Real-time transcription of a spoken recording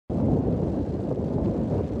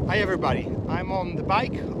Hi everybody, I'm on the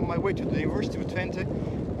bike on my way to the University of Twente,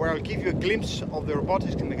 where I'll give you a glimpse of the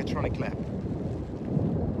Robotics and Mechatronics Lab.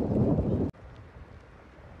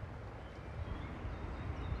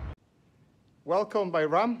 Welcome by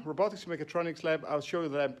RAM, Robotics and Mechatronics Lab. I'll show you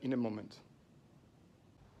the lab in a moment.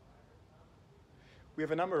 We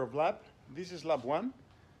have a number of labs. This is lab 1.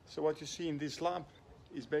 So what you see in this lab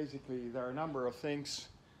is basically there are a number of things.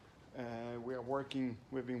 We've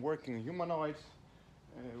been working on humanoids.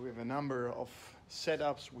 We have a number of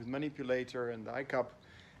setups with manipulator and ICAP,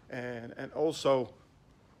 and also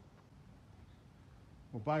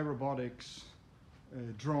mobile robotics,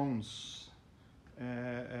 drones,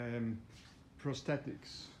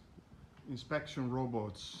 prosthetics, inspection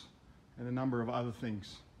robots, and a number of other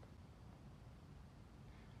things.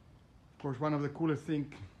 Of course, one of the coolest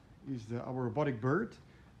things is our robotic bird,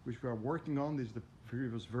 which we are working on. This is the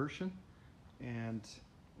previous version, and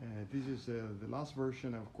this is the last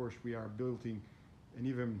version. Of course, we are building an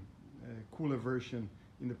even cooler version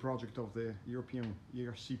in the project of the European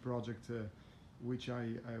ERC project, which I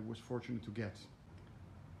was fortunate to get.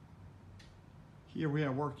 Here we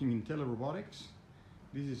are working in telerobotics.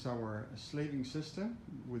 This is our slaving system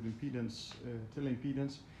with impedance,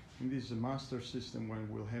 teleimpedance, and this is a master system where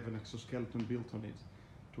we'll have an exoskeleton built on it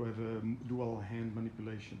to have a dual hand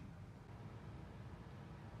manipulation.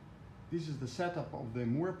 This is the setup of the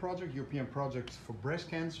MURA project, European project for breast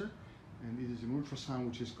cancer, and this is an ultrasound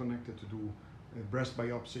which is connected to do breast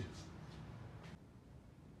biopsy.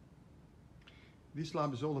 This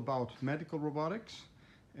lab is all about medical robotics,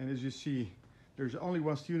 and as you see, there's only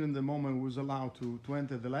one student at the moment who was allowed to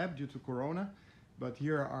enter the lab due to Corona, but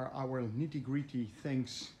here are our nitty-gritty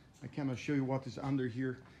things. I cannot show you what is under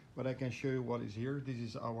here, but I can show you what is here. This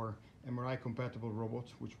is our MRI-compatible robot,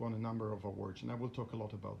 which won a number of awards, and I will talk a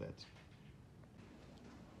lot about that.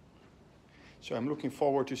 So I'm looking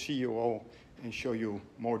forward to see you all and show you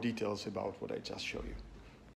more details about what I just showed you.